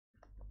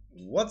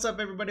What's up,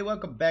 everybody?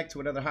 Welcome back to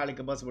another highly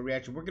combustible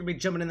reaction. We're going to be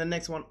jumping in the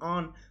next one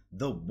on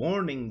The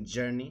Warning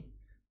Journey.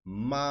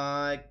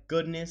 My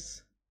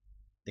goodness,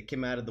 they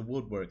came out of the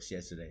woodworks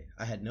yesterday.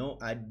 I had no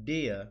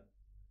idea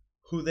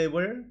who they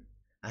were.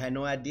 I had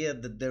no idea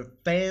that their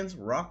fans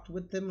rocked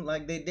with them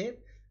like they did.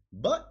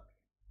 But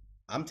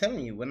I'm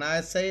telling you, when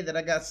I say that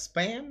I got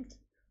spammed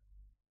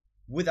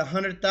with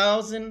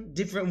 100,000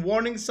 different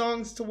warning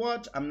songs to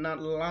watch, I'm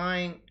not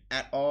lying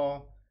at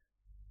all.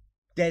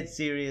 Dead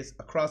serious,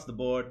 across the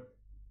board.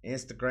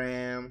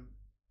 Instagram,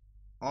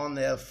 on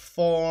the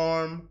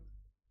forum,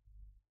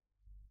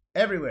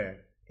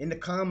 everywhere, in the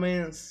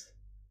comments.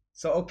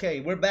 So okay,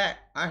 we're back.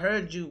 I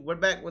heard you. We're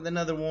back with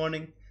another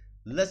warning.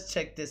 Let's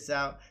check this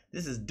out.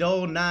 This is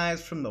Doe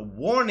Knives from the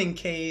Warning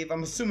Cave.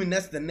 I'm assuming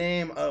that's the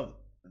name of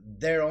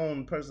their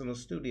own personal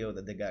studio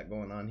that they got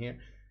going on here.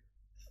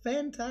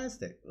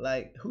 Fantastic.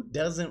 Like, who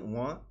doesn't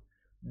want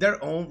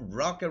their own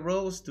rock and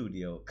roll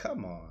studio?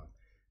 Come on.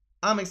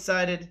 I'm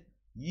excited.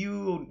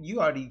 You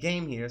already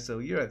came here, so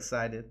you're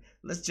excited.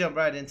 Let's jump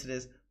right into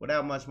this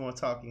without much more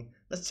talking.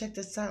 Let's check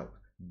this out.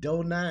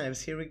 Doe Knives,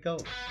 here we go.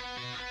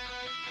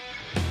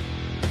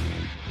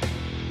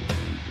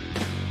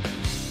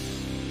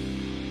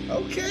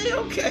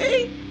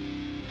 Okay.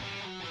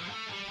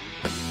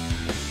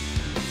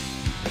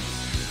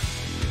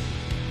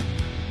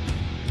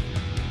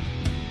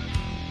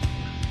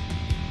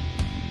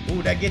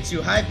 Ooh, that gets you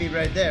hypey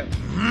right there.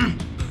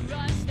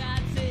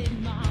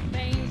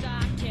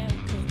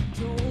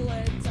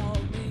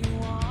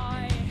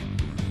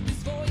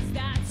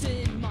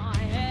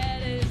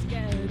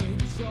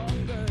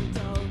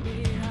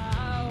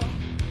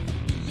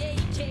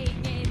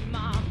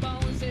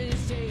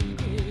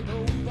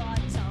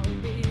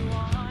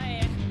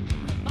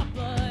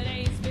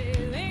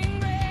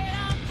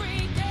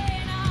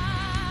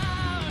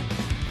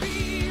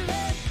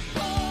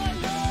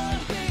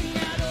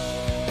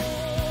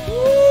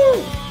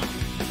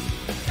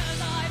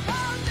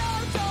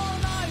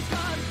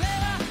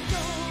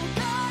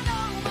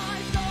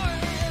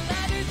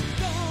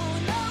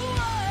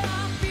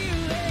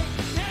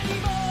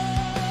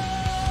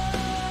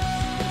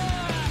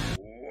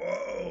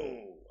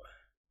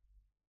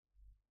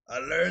 I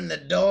learned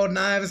that Doe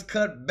Knives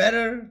cut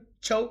better.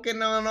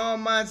 Choking on all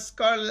my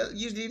scarlet.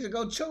 Usually to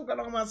go choke on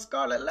all my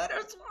scarlet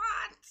letters.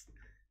 What?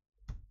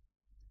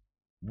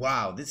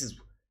 Wow, this is.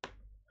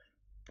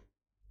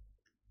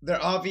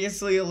 They're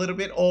obviously a little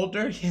bit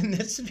older in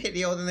this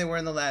video than they were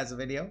in the last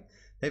video.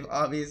 They've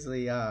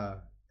obviously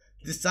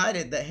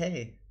decided that,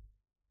 hey,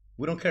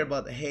 we don't care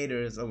about the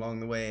haters along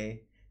the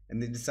way.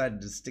 And they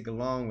decided to stick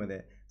along with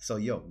it. So,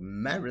 yo,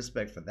 mad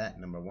respect for that,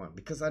 number one.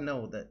 Because I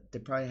know that they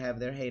probably have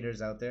their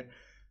haters out there.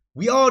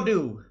 We all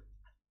do.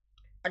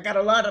 I got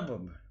a lot of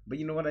them. But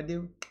you know what I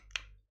do?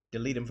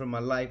 Delete them from my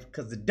life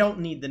because they don't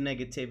need the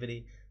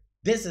negativity.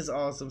 This is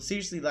awesome.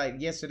 Seriously,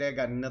 like yesterday I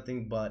got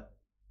nothing but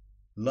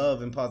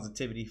love and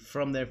positivity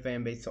from their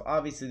fan base. So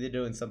obviously they're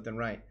doing something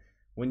right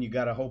when you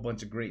got a whole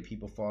bunch of great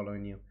people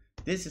following you.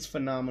 This is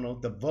phenomenal.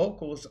 The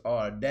vocals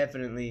are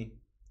definitely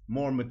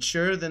more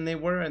mature than they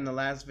were in the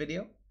last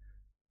video.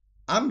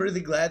 I'm really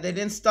glad they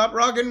didn't stop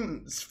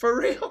rocking for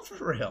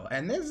real.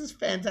 And this is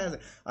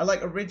fantastic. I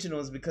like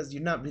originals because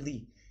you're not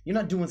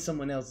doing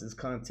someone else's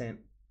content.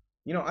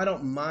 You know, I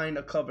don't mind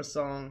a cover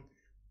song.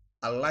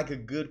 I like a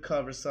good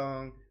cover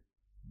song.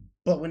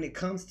 But when it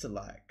comes to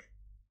like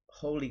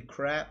holy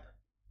crap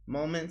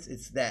moments,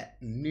 it's that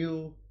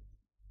new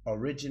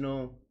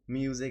original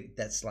music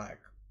that's like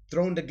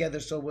thrown together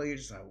so well. You're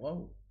just like,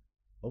 whoa,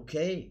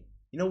 okay.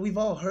 You know, we've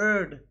all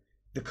heard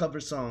the cover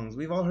songs.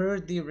 We've all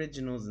heard the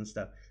originals and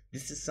stuff.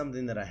 This is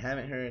something that I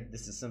haven't heard.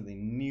 This is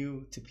something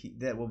new to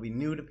that will be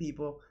new to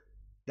people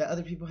that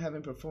other people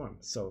haven't performed.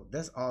 So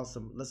that's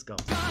awesome. Let's go.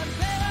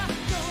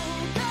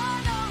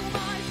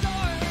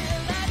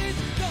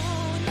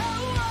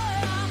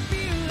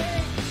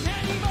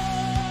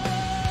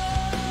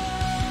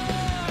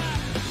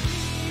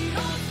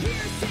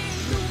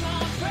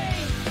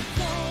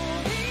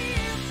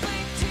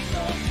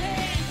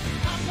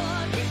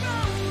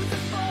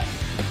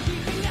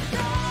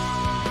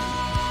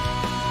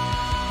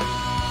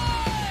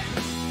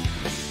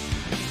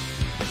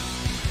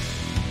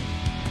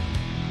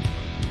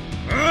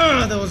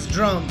 Those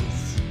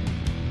drums.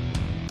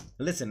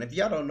 Listen, if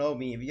y'all don't know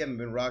me, if you haven't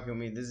been rocking with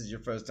me, this is your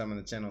first time on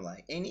the channel,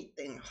 like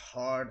anything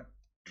hard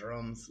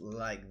drums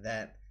like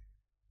that,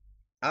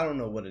 I don't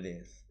know what it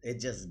is. It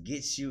just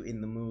gets you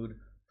in the mood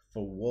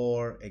for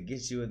war. It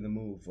gets you in the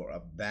mood for a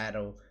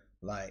battle.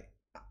 Like,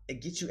 it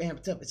gets you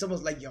amped up. It's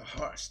almost like your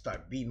heart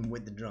start beating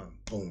with the drum.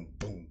 Boom,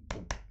 boom,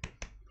 boom.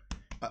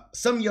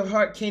 Some of your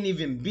heart can't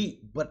even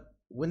beat, but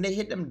when they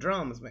hit them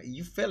drums, man,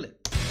 you feel it.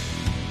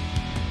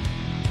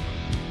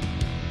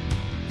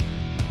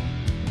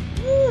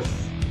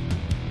 Woof.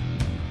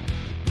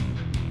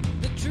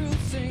 The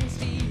truth sings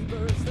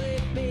deeper,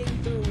 slipping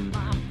through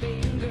my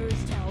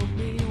fingers. Tell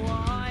me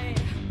why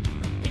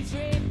it's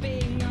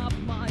ripping up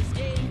my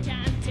skin.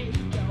 Can't take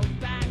you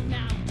back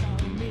now.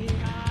 Tell me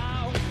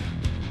how.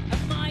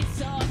 Am I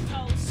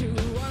supposed to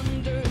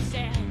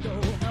understand?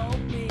 Oh, help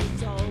me.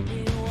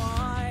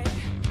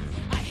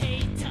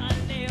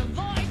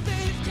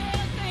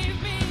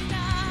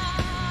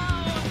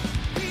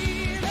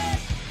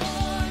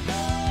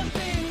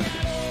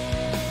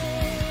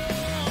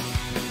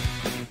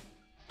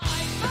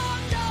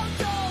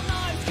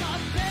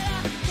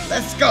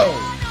 Let's go.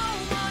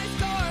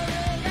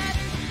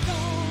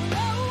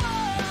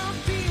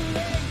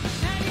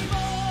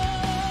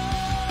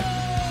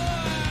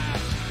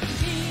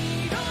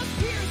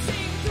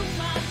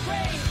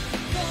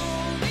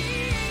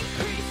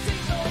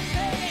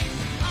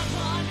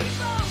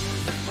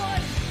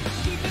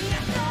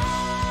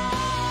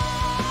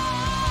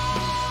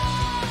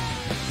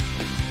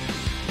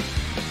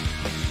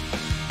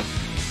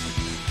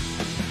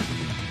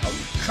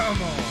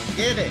 Come on,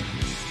 get it.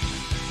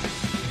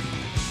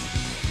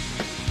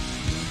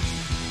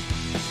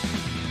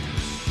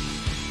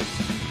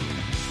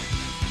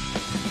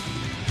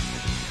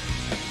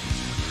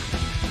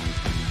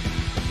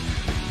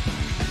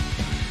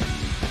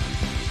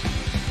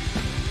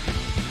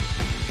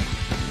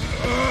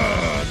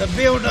 Ugh, the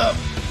build up.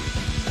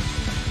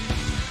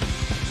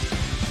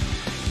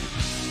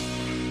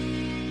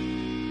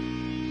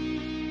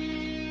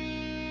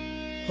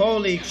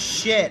 Holy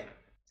shit.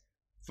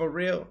 For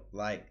real,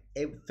 like,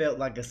 it felt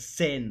like a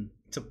sin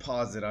to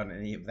pause it on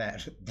any of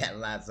that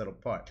last little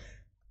part.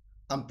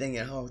 I'm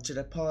thinking, oh, should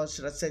I pause?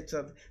 Should I say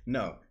something?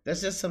 No,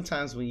 there's just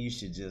sometimes when you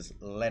should just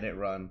let it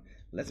run.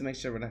 Let's make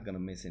sure we're not going to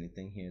miss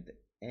anything here.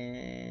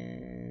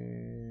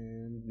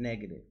 And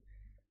negative.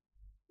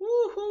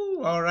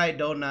 Woohoo! All right,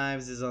 Dough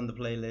Knives is on the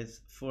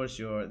playlist for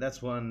sure.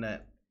 That's one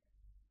that,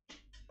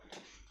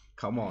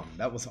 come on,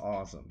 that was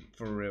awesome.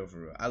 For real,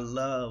 for real. I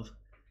love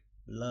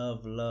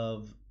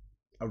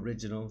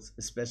originals,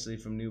 especially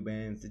from new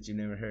bands that you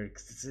never heard,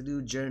 because it's a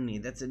new journey.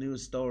 That's a new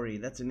story.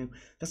 That's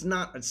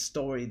not a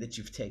story that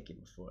you've taken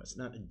before. It's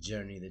not a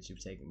journey that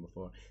you've taken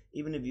before.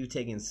 Even if you've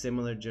taken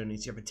similar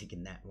journeys, you haven't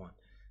taken that one.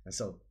 And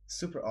so,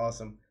 super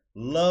awesome.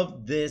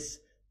 Love this.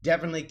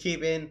 Definitely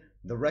keep in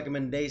the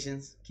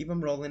recommendations. Keep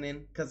them rolling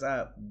in, because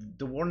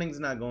the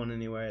warning's not going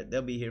anywhere.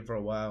 They'll be here for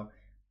a while.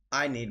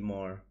 I need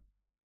more.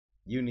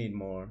 You need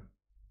more.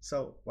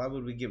 So why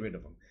would we get rid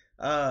of them?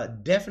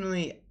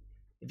 Definitely,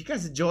 if you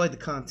guys enjoyed the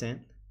content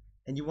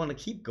and you want to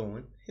keep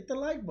going, hit the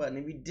like button.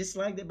 If you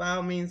disliked it, by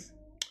all means,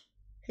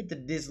 hit the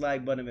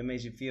dislike button if it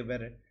makes you feel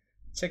better.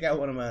 Check out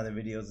one of my other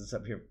videos. It's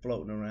up here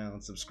floating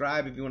around.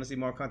 Subscribe if you want to see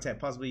more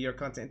content, possibly your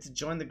content, to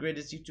join the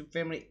greatest YouTube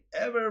family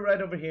ever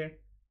right over here.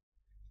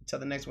 Until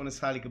the next one is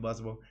highly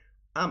combustible.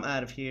 I'm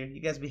out of here. You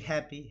guys be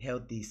happy,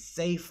 healthy,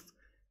 safe,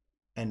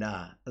 and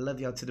I love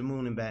y'all to the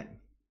moon and back.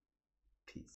 Peace.